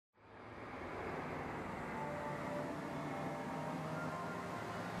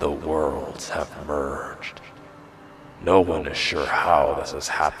The worlds have merged. No one is sure how this has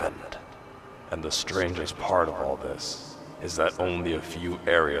happened. And the strangest part of all this is that only a few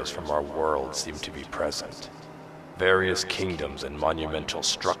areas from our world seem to be present. Various kingdoms and monumental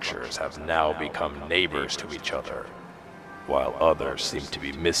structures have now become neighbors to each other, while others seem to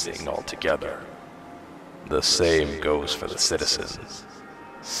be missing altogether. The same goes for the citizens.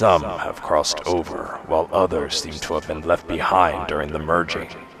 Some have crossed over, while others seem to have been left behind during the merging.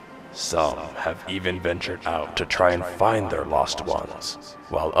 Some have even ventured out to try and find their lost ones,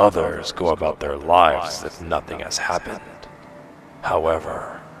 while others go about their lives as if nothing has happened.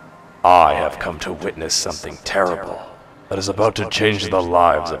 However, I have come to witness something terrible that is about to change the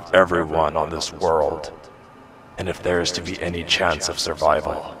lives of everyone on this world. And if there is to be any chance of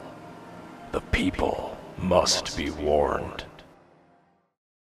survival, the people must be warned.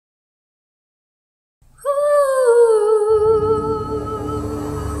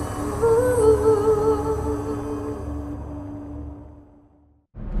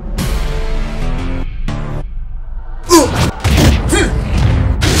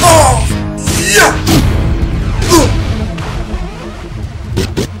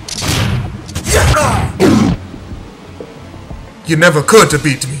 You never could to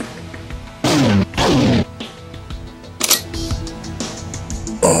beat me.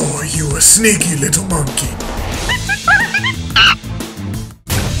 Oh, you a sneaky little monkey.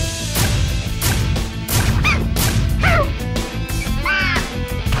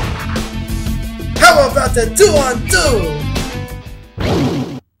 How about the 2-on-2?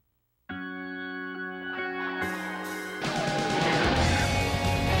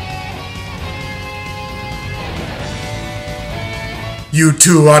 You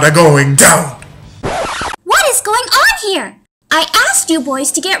two are going down! What is going on here? I asked you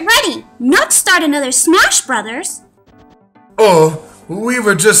boys to get ready, not start another Smash Brothers. Oh, we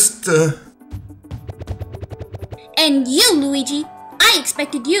were just, And you, Luigi, I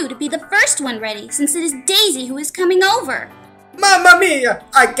expected you to be the first one ready, since it is Daisy who is coming over. Mamma mia!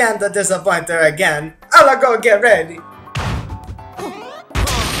 I can't disappoint her again. I'll go get ready.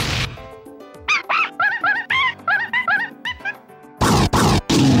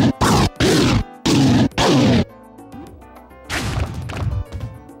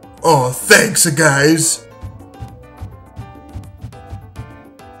 oh, thanks, guys.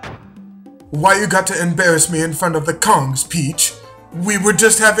 Why you got to embarrass me in front of the Kongs, Peach? We were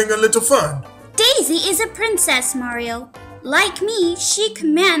just having a little fun. Daisy is a princess, Mario. Like me, she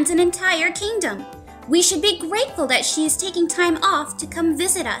commands an entire kingdom. We should be grateful that she is taking time off to come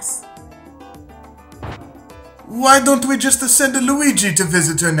visit us. Why don't we just send Luigi to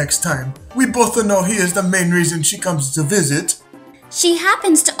visit her next time? We both know he is the main reason she comes to visit. She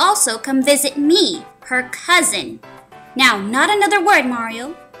happens to also come visit me, her cousin. Now, not another word,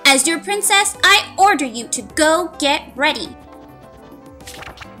 Mario. As your princess, I order you to go get ready.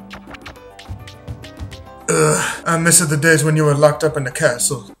 I miss the days when you were locked up in the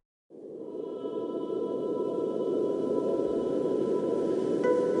castle.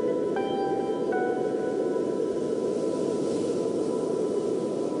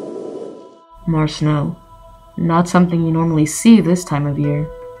 More snow. Not something you normally see this time of year.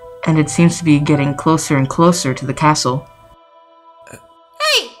 And it seems to be getting closer and closer to the castle.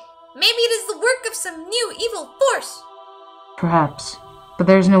 Hey! Maybe it is the work of some new evil force! Perhaps. But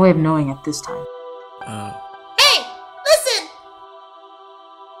there's no way of knowing at this time. Hey! Listen!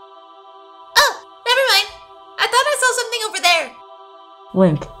 Oh, never mind. I thought I saw something over there.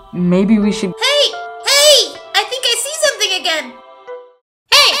 Link, maybe we should... Hey! Hey! I think I see something again.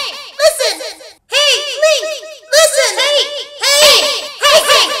 Hey! Listen! Hey! Link! Listen! Hey! Hey!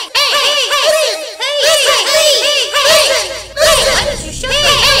 Hey! Hey! Listen! Hey! Listen! Why did you show me?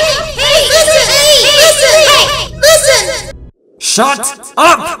 Hey! Listen! Hey! Listen! Shut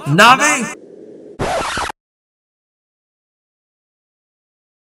up, Navi!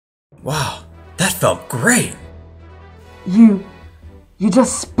 Wow, that felt great! You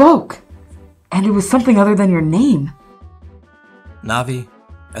just spoke! And it was something other than your name. Navi,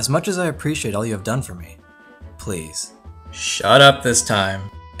 as much as I appreciate all you have done for me, please, Shut up this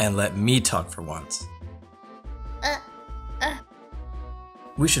time. and let me talk for once.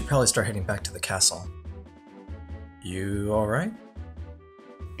 We should probably start heading back to the castle. You alright?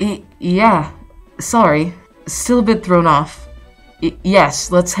 Yeah. Sorry. Still a bit thrown off.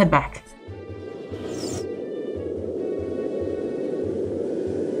 Yes, let's head back.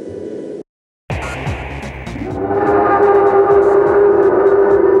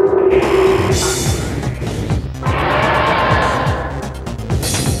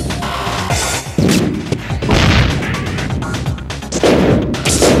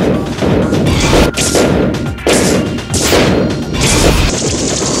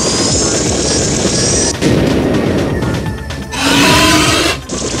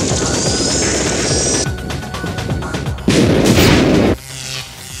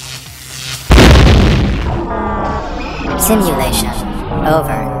 Simulation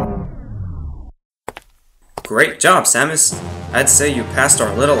over. Great job, Samus. I'd say you passed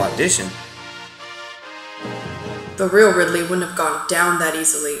our little audition. The real Ridley wouldn't have gone down that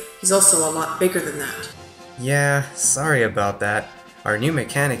easily. He's also a lot bigger than that. Yeah, sorry about that. Our new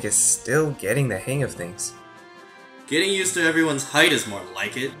mechanic is still getting the hang of things. Getting used to everyone's height is more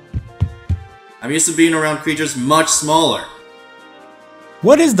like it. I'm used to being around creatures much smaller.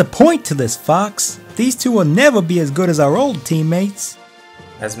 What is the point to this, Fox? These two will never be as good as our old teammates.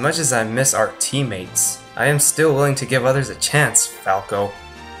 As much as I miss our teammates, I am still willing to give others a chance, Falco.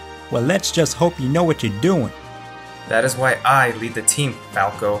 Well, let's just hope you know what you're doing. That is why I lead the team,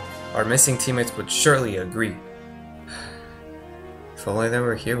 Falco. Our missing teammates would surely agree. If only they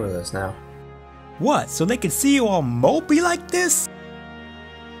were here with us now. What, so they could see you all mopey like this?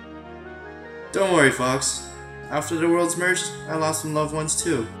 Don't worry, Fox. After the worlds merged, I lost some loved ones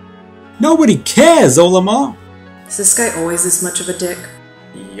too. Nobody cares, Olimar! Is this guy always this much of a dick?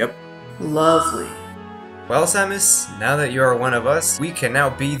 Yep. Lovely. Well, Samus, now that you are one of us, we can now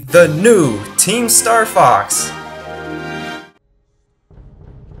be the new Team Star Fox!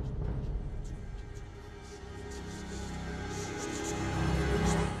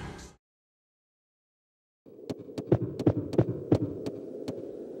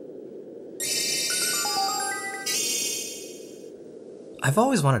 I've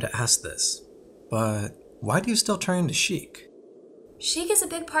always wanted to ask this, but why do you still turn into Sheik? Sheik is a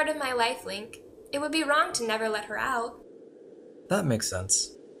big part of my life, Link. It would be wrong to never let her out. That makes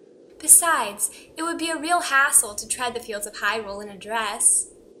sense. Besides, it would be a real hassle to tread the fields of Hyrule in a dress.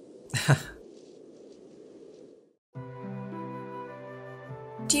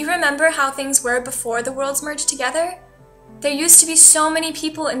 Do you remember how things were before the worlds merged together? There used to be so many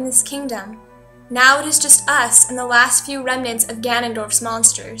people in this kingdom. Now it is just us and the last few remnants of Ganondorf's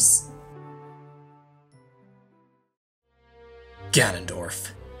monsters. Ganondorf.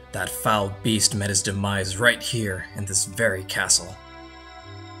 That foul beast met his demise right here in this very castle.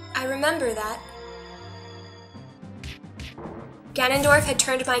 I remember that. Ganondorf had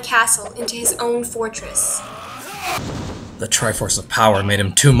turned my castle into his own fortress. The Triforce of Power made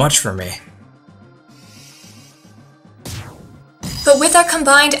him too much for me. But with our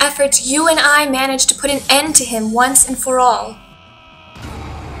combined efforts, you and I managed to put an end to him once and for all.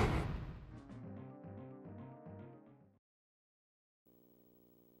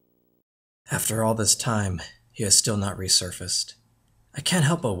 After all this time, he has still not resurfaced. I can't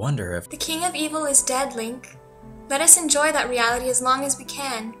help but wonder if— The King of Evil is dead, Link. Let us enjoy that reality as long as we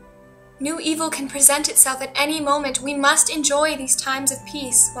can. New evil can present itself at any moment. We must enjoy these times of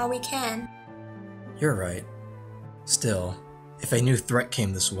peace while we can. You're right. Still, if a new threat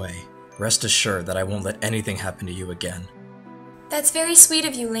came this way, rest assured that I won't let anything happen to you again. That's very sweet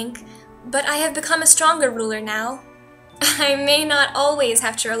of you, Link, but I have become a stronger ruler now. I may not always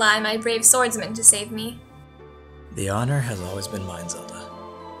have to rely on my brave swordsman to save me. The honor has always been mine, Zelda,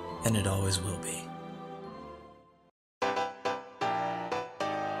 and it always will be.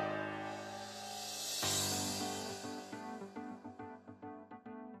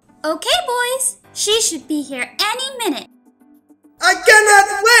 Okay, boys. She should be here any minute. I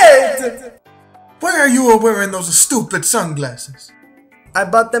cannot wait! Why are you all wearing those stupid sunglasses? I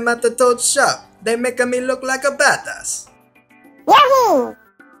bought them at the Toad shop. They make me look like a badass. Yahoo!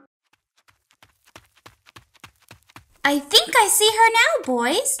 I think I see her now,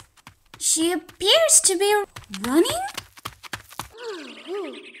 boys. She appears to be running?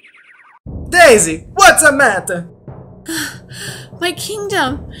 Daisy, what's the matter? My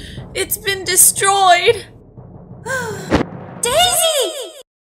kingdom! It's been destroyed! Daisy!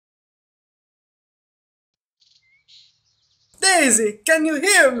 Daisy, can you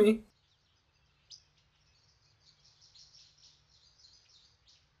hear me?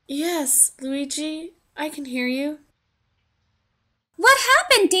 Yes, Luigi, I can hear you. What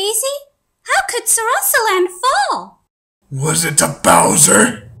happened, Daisy? How could Sarasaland fall? Was it a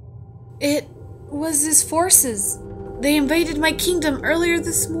Bowser? It was his forces. They invaded my kingdom earlier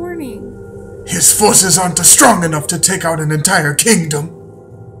this morning. His forces aren't strong enough to take out an entire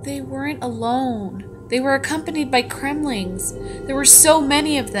kingdom. They weren't alone. They were accompanied by Kremlings. There were so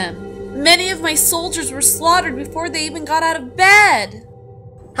many of them. Many of my soldiers were slaughtered before they even got out of bed.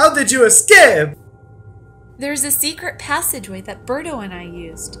 How did you escape? There's a secret passageway that Birdo and I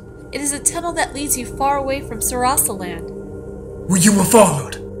used. It is a tunnel that leads you far away from Sarasaland. Well, you were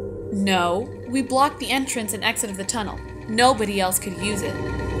followed? No, we blocked the entrance and exit of the tunnel. Nobody else could use it.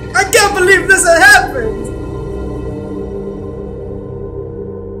 I can't believe this had happened!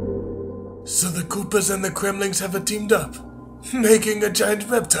 So the Koopas and the Kremlings have teamed up, making a giant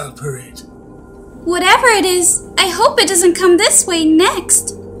reptile parade. Whatever it is, I hope it doesn't come this way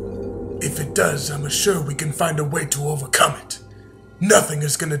next. If it does, I'm sure we can find a way to overcome it. Nothing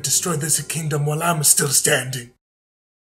is gonna destroy this kingdom while I'm still standing.